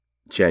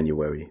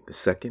January the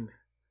 2nd,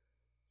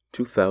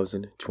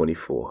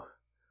 2024,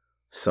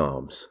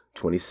 Psalms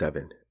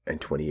 27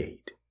 and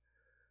 28.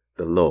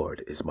 The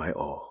Lord is my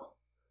all.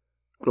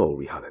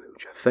 Glory,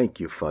 hallelujah. Thank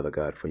you, Father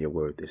God, for your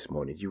word this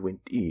morning. You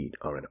indeed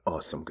are an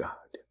awesome God.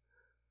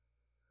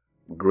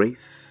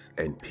 Grace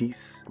and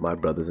peace, my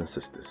brothers and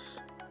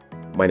sisters.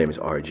 My name is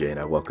RJ, and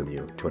I welcome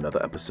you to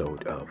another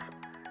episode of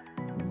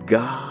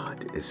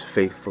God is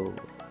Faithful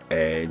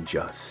and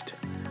Just,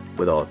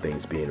 with all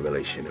things being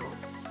relational.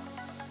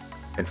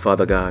 And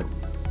Father God,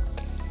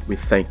 we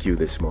thank you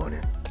this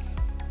morning.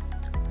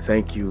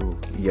 Thank you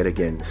yet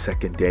again,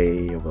 second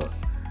day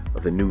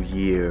of the new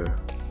year.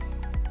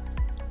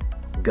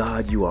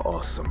 God, you are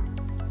awesome.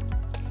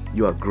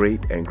 You are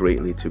great and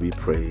greatly to be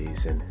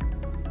praised. And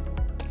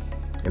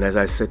as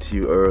I said to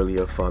you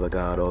earlier, Father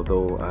God,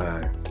 although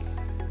I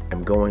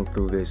am going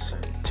through this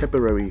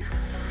temporary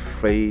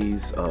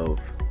phase of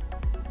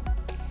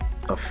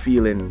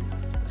feeling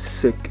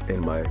sick in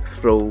my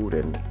throat,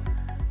 and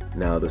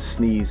now the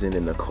sneezing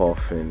and the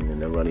coughing and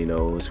the runny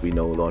nose, we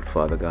know, Lord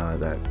Father God,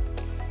 that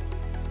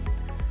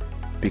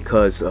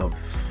because of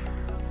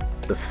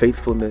the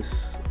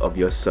faithfulness of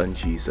your Son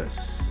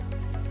Jesus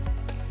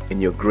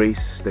and your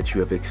grace that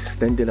you have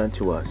extended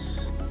unto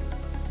us,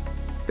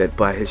 that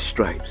by his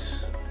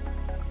stripes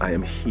I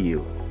am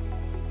healed.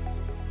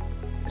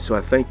 So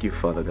I thank you,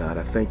 Father God.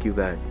 I thank you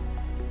that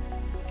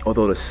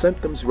although the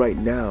symptoms right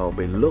now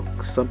may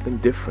look something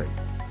different,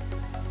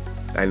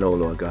 I know,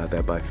 Lord God,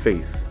 that by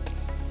faith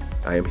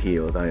I am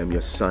healed. I am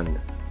your son.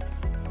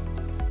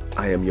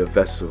 I am your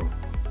vessel.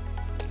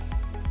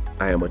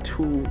 I am a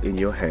tool in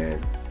your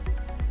hand.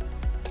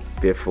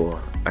 Therefore,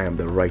 I am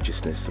the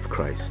righteousness of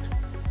Christ.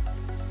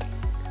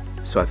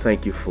 So I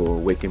thank you for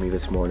waking me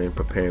this morning,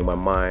 preparing my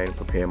mind,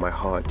 preparing my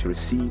heart to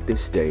receive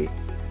this day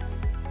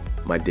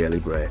my daily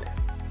bread.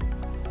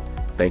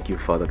 Thank you,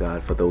 Father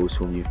God, for those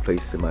whom you've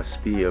placed in my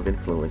sphere of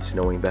influence,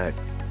 knowing that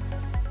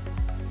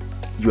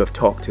you have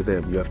talked to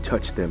them, you have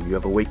touched them, you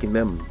have awakened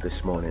them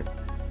this morning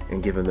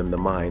and given them the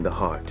mind, the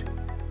heart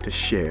to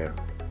share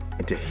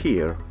and to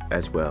hear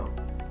as well.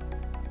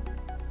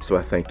 So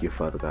I thank you,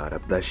 Father God. I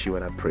bless you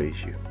and I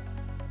praise you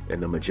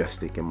in the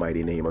majestic and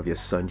mighty name of your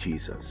Son,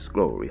 Jesus.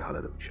 Glory,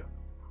 hallelujah.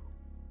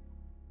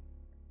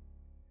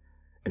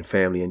 And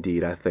family,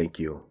 indeed, I thank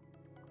you.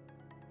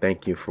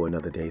 Thank you for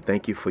another day.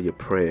 Thank you for your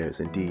prayers.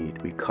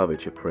 Indeed, we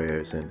covet your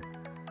prayers. And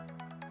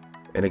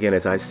again,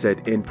 as I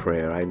said in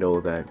prayer, I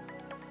know that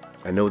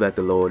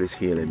the Lord is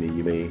healing me.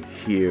 You may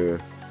hear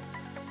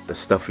the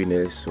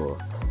stuffiness, or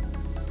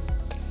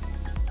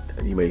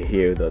you may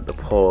hear the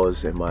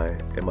pause in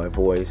my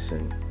voice,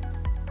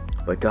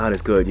 but God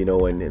is good,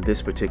 and in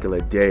this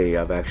particular day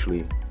I've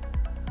actually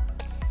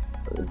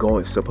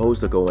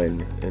supposed to go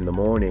in the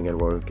morning and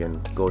work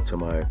and go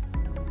to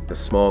the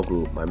small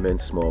group, my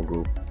men's small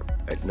group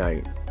at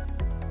night.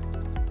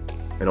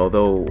 And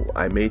although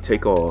I may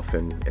take off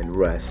and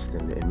rest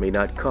and may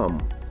not come,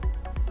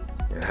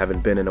 I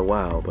haven't been in a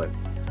while, but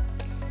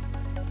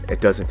it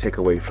doesn't take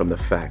away from the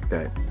fact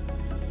that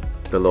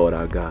the Lord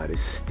our God has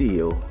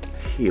still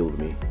healed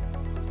me.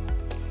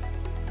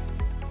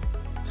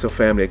 So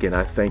family, again,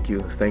 I thank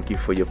you. Thank you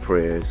for your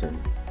prayers, and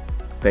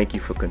thank you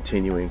for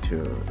continuing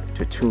to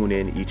tune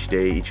in each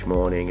day, each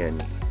morning,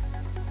 and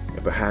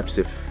perhaps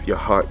if your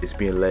heart is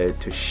being led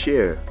to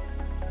share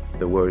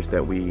the words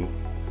that we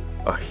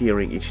are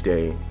hearing each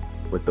day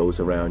with those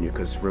around you,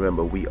 because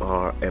remember, we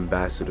are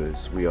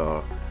ambassadors. We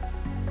are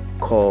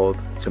called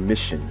to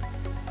mission,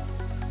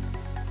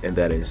 and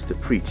that is to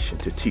preach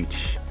and to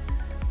teach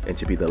and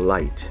to be the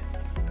light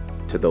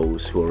to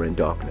those who are in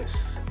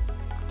darkness,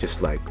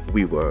 just like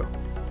we were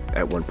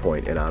at one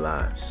point in our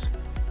lives.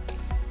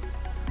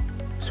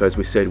 So as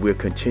we said, we're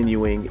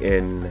continuing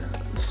in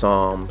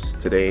Psalms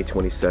today,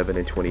 27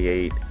 and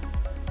 28.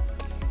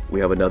 We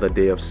have another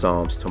day of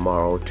Psalms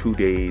tomorrow, 2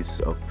 days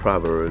of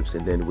Proverbs,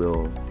 and then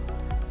we'll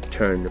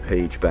turn the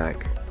page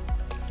back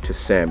to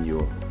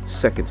Samuel,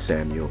 2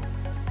 Samuel,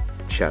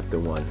 chapter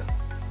 1.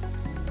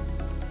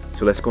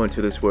 So let's go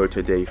into this word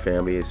today,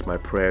 family. It's my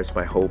prayer, it's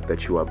my hope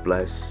that you are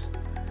blessed.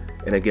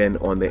 And again,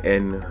 on the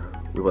end,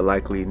 we will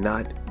likely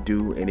not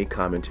do any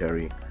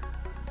commentary,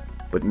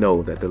 but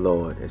know that the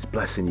Lord is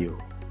blessing you,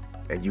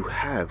 and you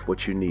have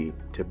what you need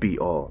to be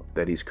all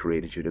that he's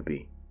created you to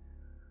be.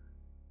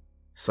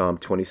 Psalm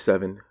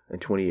 27 and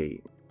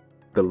 28.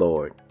 The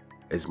Lord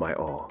is my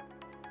all.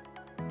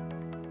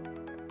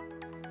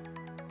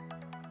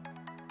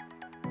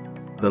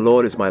 The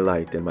Lord is my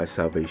light and my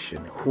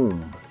salvation.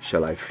 Whom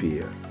shall I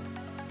fear?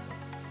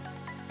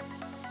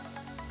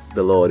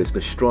 The Lord is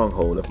the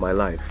stronghold of my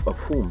life. Of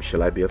whom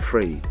shall I be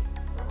afraid?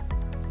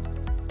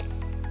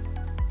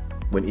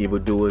 When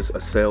evildoers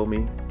assail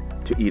me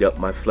to eat up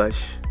my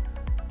flesh,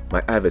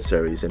 my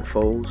adversaries and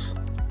foes,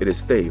 it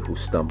is they who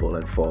stumble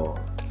and fall.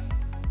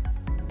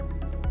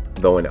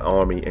 Though an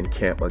army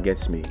encamp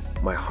against me,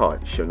 my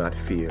heart shall not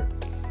fear.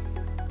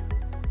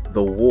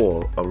 Though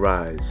war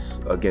arise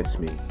against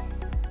me,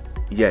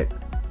 yet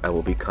I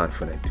will be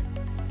confident.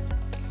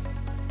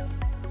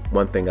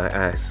 One thing I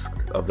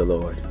asked of the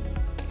Lord,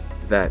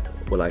 that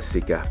will I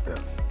seek after,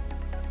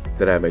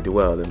 that I may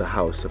dwell in the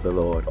house of the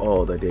Lord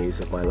all the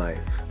days of my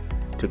life,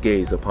 to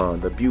gaze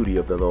upon the beauty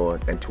of the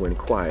Lord and to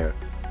inquire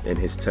in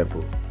his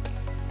temple.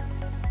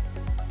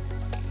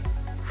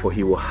 For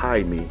he will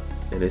hide me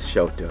in his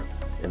shelter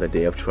in the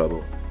day of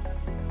trouble.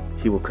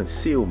 He will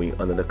conceal me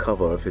under the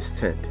cover of his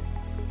tent.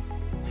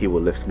 He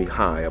will lift me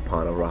high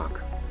upon a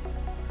rock.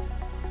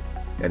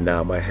 And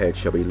now my head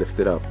shall be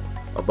lifted up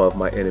above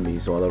my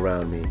enemies all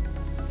around me,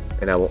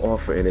 and I will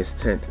offer in his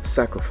tent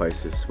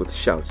sacrifices with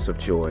shouts of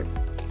joy.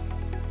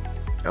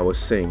 I will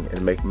sing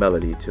and make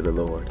melody to the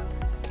Lord.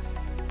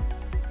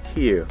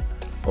 Hear,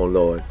 O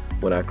Lord,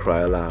 when I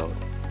cry aloud.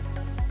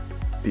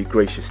 Be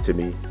gracious to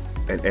me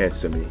and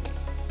answer me.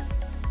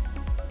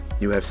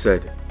 You have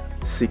said,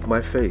 seek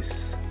my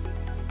face.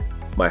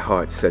 My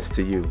heart says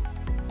to you,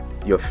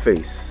 your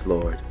face,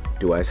 Lord,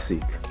 do I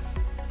seek.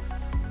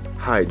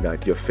 Hide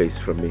not your face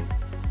from me.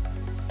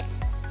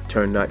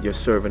 Turn not your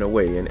servant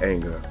away in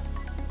anger.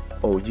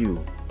 O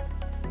you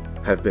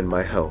have been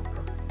my help.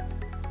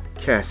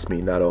 Cast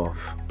me not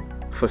off.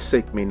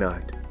 Forsake me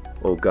not,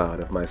 O God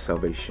of my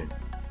salvation.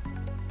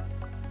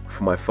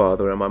 For my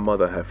father and my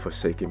mother have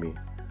forsaken me,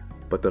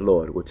 but the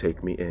Lord will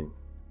take me in.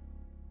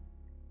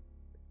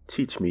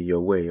 Teach me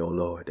your way, O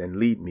Lord, and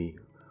lead me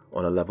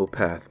on a level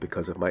path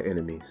because of my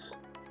enemies.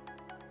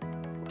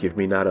 Give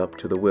me not up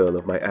to the will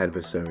of my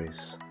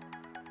adversaries,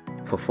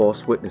 for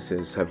false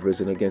witnesses have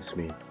risen against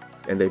me,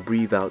 and they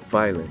breathe out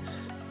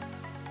violence.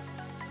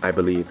 I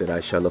believe that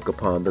I shall look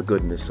upon the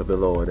goodness of the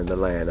Lord in the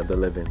land of the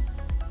living.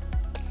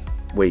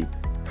 Wait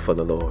for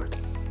the Lord.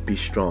 Be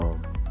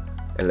strong,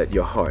 and let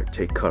your heart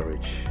take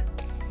courage.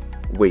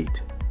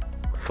 Wait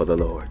for the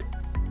Lord.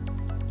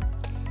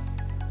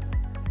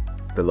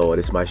 The Lord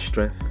is my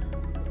strength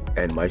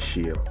and my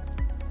shield.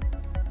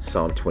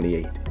 Psalm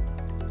 28.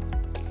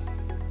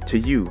 To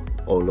you,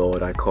 O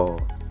Lord, I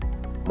call,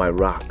 my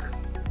rock.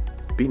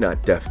 Be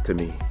not deaf to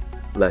me,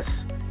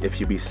 lest, if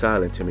you be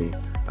silent to me,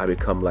 I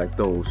become like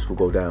those who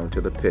go down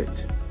to the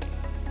pit.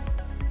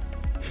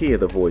 Hear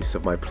the voice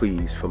of my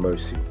pleas for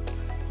mercy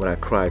when I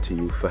cry to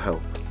you for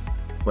help,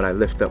 when I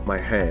lift up my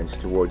hands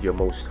toward your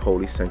most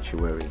holy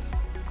sanctuary.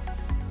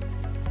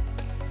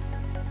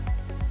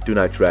 Do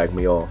not drag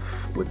me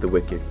off with the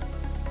wicked,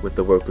 with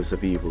the workers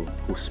of evil,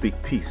 who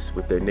speak peace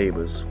with their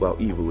neighbors while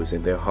evil is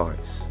in their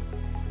hearts.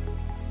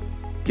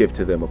 Give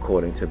to them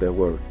according to their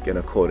work and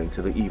according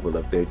to the evil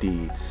of their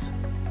deeds.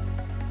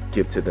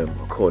 Give to them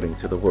according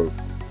to the work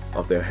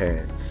of their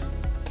hands.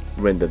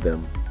 Render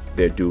them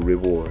their due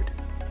reward.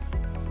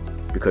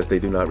 Because they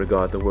do not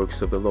regard the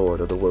works of the Lord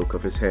or the work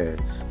of his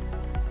hands,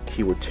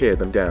 he will tear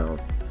them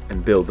down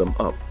and build them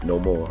up no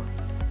more.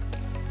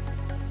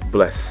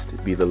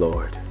 Blessed be the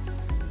Lord,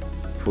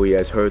 for he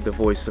has heard the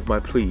voice of my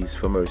pleas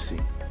for mercy.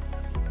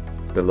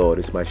 The Lord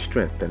is my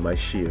strength and my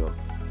shield.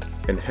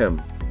 In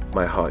him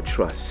my heart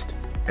trusts,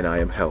 and I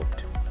am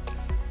helped.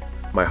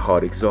 My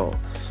heart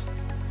exalts,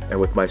 and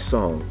with my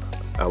song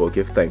I will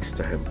give thanks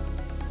to him.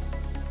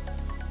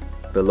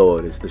 The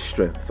Lord is the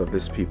strength of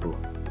this people.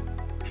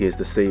 He is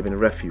the saving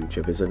refuge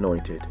of his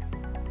anointed.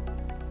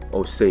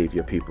 O save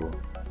your people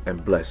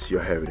and bless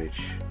your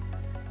heritage.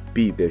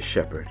 Be their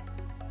shepherd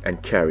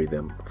and carry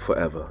them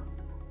forever.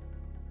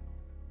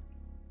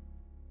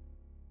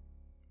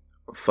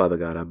 Father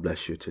God, I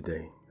bless you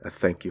today. I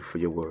thank you for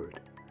your word.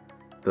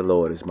 The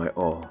Lord is my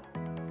all.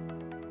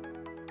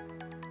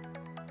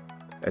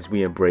 As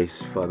we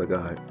embrace, Father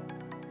God,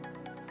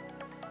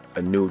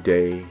 a new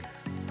day,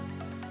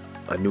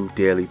 a new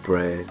daily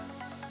bread,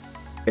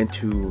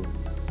 into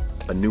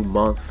a new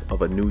month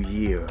of a new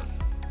year,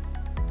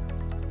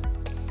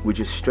 we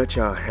just stretch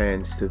our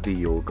hands to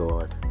thee, O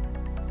God.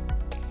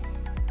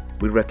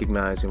 We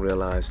recognize and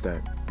realize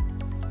that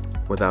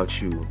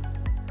without you,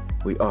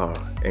 we are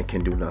and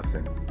can do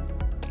nothing.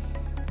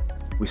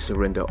 We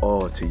surrender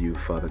all to you,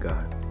 Father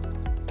God.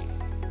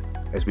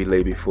 As we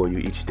lay before you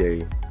each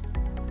day,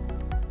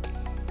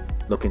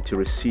 looking to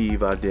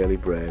receive our daily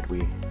bread,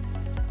 we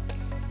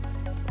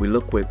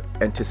look with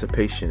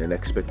anticipation and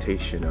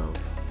expectation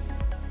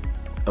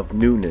of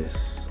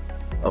newness,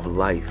 of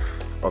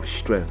life, of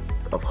strength,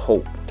 of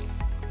hope,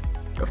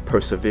 of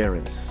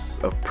perseverance,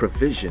 of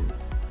provision,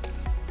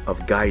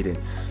 of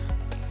guidance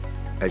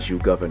as you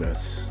govern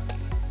us.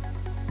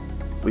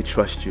 We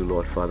trust you,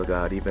 Lord Father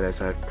God, even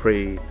as I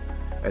prayed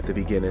at the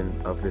beginning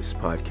of this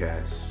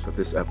podcast, of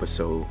this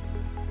episode,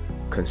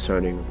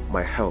 concerning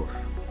my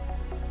health.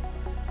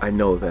 I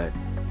know that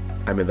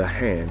I'm in the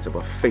hands of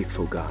a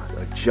faithful God,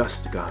 a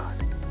just God,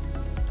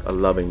 a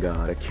loving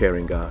God, a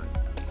caring God.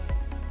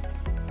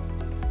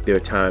 There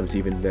are times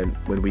even then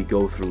when we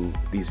go through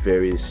these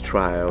various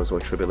trials or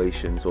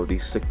tribulations or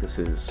these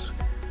sicknesses,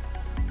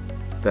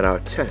 that our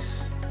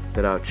test,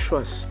 that our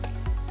trust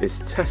is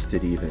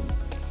tested even.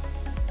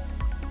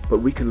 But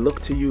we can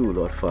look to you,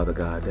 Lord Father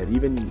God, that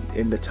even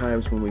in the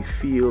times when we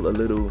feel a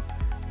little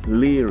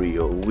leery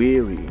or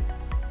weary,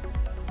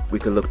 we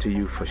can look to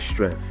you for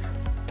strength.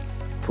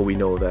 For we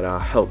know that our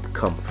help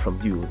comes from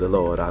you, the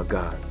Lord our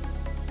God.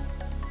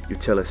 You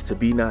tell us to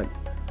be not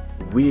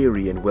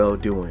weary in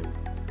well-doing,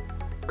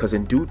 because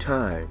in due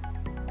time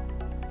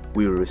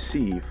we will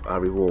receive our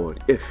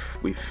reward if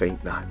we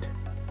faint not.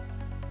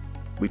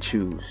 We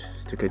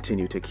choose to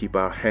continue to keep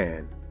our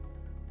hand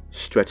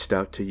stretched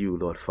out to you,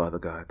 Lord Father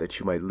God, that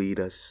you might lead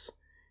us,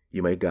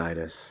 you may guide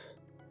us,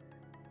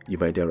 you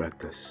may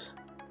direct us.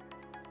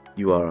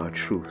 You are our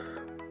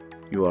truth.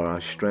 You are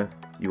our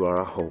strength. You are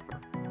our hope.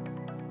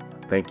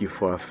 Thank you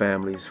for our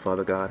families,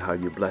 Father God, how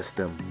you bless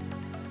them,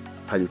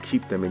 how you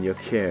keep them in your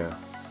care.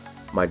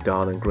 My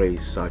darling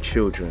Grace, our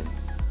children,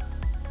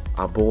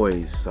 our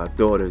boys, our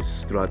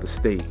daughters throughout the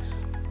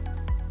states.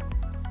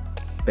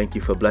 Thank you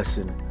for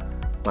blessing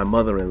my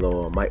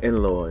mother-in-law, my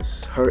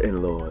in-laws, her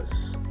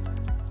in-laws.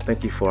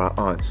 Thank you for our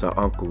aunts, our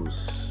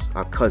uncles,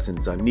 our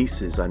cousins, our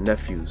nieces, our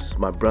nephews,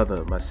 my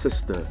brother, my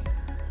sister,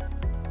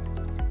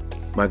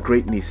 my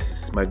great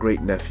nieces, my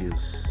great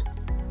nephews,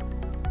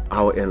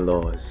 our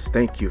in-laws.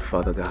 Thank you,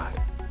 Father God.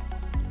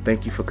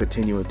 Thank you for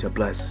continuing to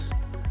bless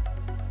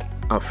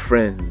our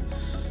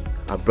friends,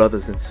 our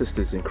brothers and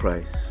sisters in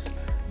Christ,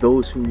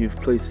 those whom you've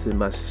placed in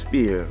my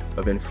sphere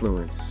of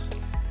influence.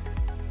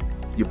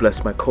 You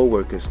bless my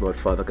co-workers, Lord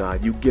Father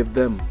God. You give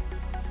them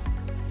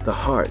the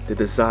heart, the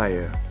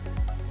desire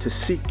to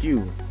seek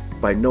you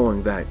by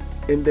knowing that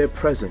in their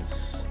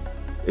presence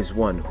is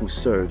one who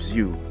serves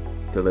you,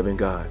 the living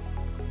God.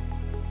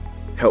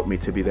 Help me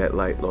to be that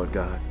light, Lord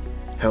God.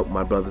 Help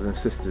my brothers and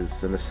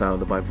sisters in the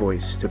sound of my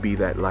voice to be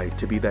that light,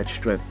 to be that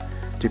strength,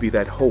 to be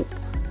that hope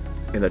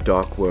in a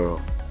dark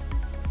world.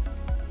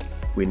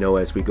 We know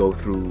as we go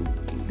through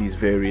these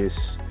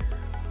various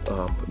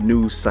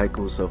news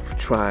cycles of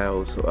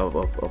trials,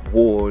 of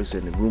wars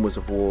and rumors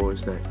of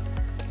wars, that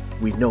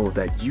we know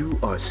that you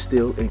are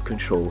still in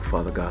control,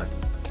 Father God.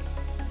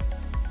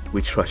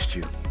 We trust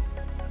you.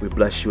 We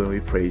bless you and we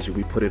praise you.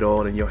 We put it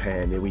all in your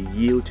hand and we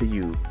yield to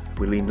you.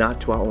 We lean not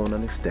to our own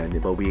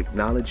understanding, but we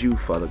acknowledge you,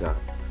 Father God,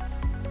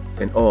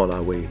 in all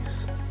our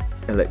ways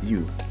and let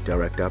you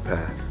direct our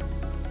path.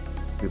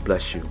 We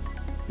bless you,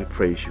 we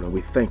praise you, and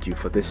we thank you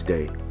for this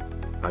day,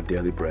 our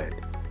daily bread.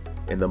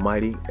 In the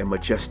mighty and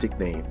majestic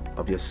name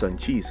of your Son,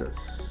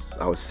 Jesus,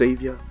 our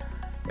Savior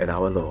and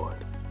our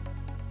Lord,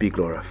 be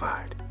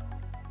glorified.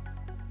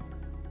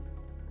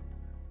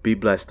 Be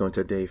blessed on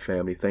today,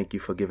 family. Thank you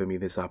for giving me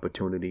this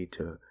opportunity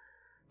to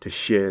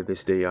share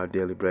this day, our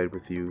daily bread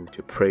with you,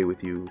 to pray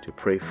with you, to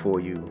pray for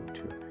you,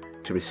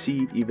 to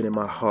receive even in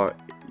my heart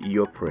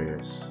your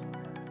prayers.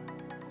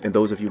 And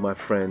those of you, my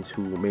friends,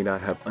 who may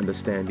not have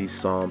understand these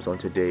Psalms on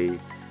today,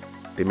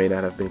 they may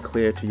not have been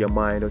clear to your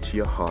mind or to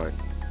your heart.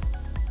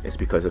 It's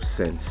because of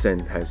sin. Sin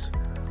has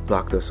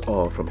blocked us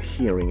all from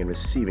hearing and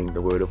receiving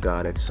the word of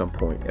God at some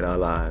point in our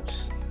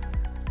lives.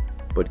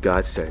 But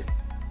God said,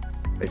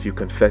 if you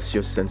confess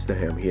your sins to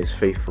him, he is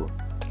faithful,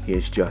 he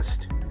is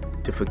just,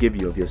 to forgive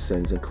you of your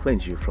sins and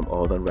cleanse you from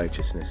all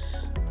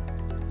unrighteousness.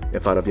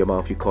 If out of your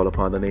mouth you call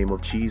upon the name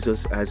of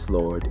Jesus as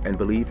Lord and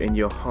believe in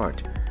your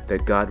heart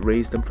that God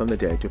raised him from the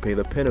dead to pay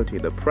the penalty,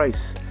 the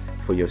price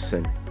for your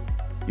sin,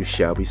 you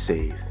shall be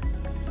saved.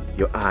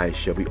 Your eyes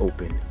shall be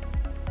opened.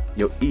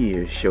 Your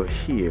ears shall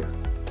hear.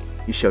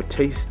 You shall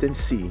taste and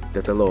see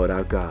that the Lord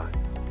our God,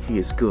 he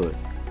is good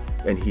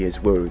and he is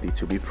worthy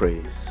to be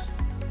praised.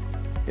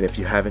 And if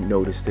you haven't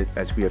noticed it,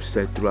 as we have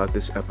said throughout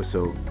this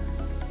episode,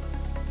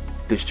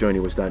 this journey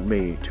was not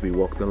made to be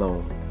walked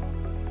alone.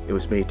 It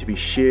was made to be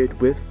shared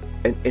with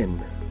and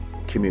in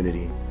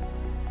community.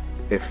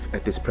 If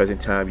at this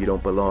present time you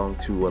don't belong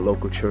to a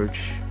local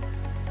church,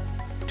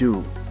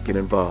 do get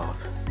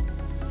involved.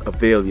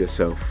 Avail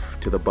yourself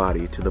to the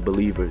body, to the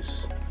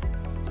believers,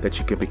 that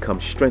you can become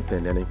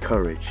strengthened and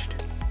encouraged.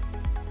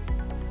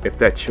 If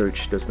that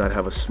church does not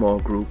have a small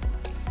group,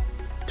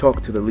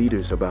 talk to the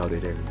leaders about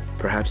it and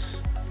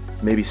perhaps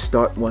maybe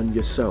start one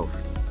yourself.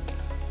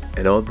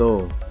 And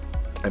although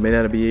I may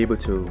not be able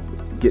to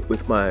get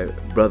with my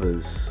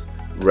brothers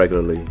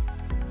regularly,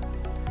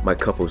 my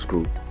couples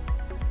group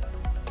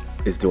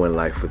is doing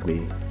life with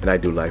me and I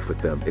do life with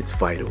them. It's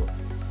vital.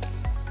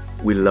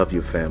 We love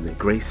you, family.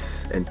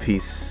 Grace and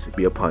peace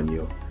be upon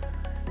you.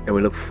 And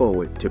we look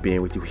forward to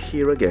being with you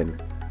here again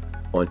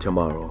on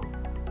tomorrow.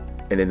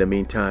 And in the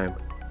meantime,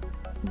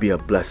 be a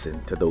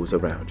blessing to those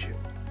around you.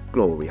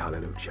 Glory,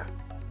 hallelujah.